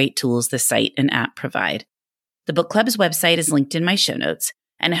all of the great tools the site and app provide. The Book Club's website is linked in my show notes,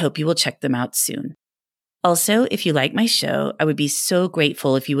 and I hope you will check them out soon. Also, if you like my show, I would be so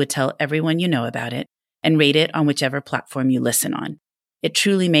grateful if you would tell everyone you know about it and rate it on whichever platform you listen on. It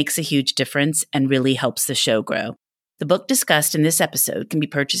truly makes a huge difference and really helps the show grow. The book discussed in this episode can be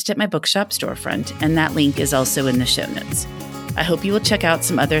purchased at my bookshop storefront, and that link is also in the show notes. I hope you will check out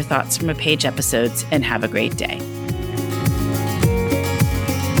some other Thoughts from a Page episodes, and have a great day.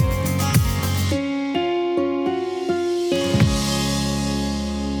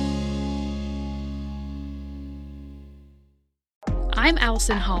 I'm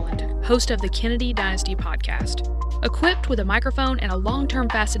Allison Holland, host of the Kennedy Dynasty podcast. Equipped with a microphone and a long-term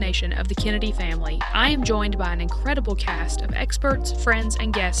fascination of the Kennedy family, I am joined by an incredible cast of experts, friends,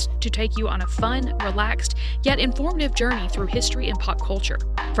 and guests to take you on a fun, relaxed, yet informative journey through history and pop culture.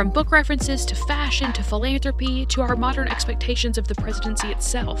 From book references to fashion to philanthropy to our modern expectations of the presidency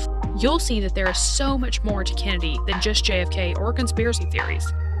itself, you'll see that there is so much more to Kennedy than just JFK or conspiracy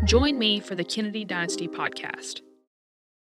theories. Join me for the Kennedy Dynasty podcast.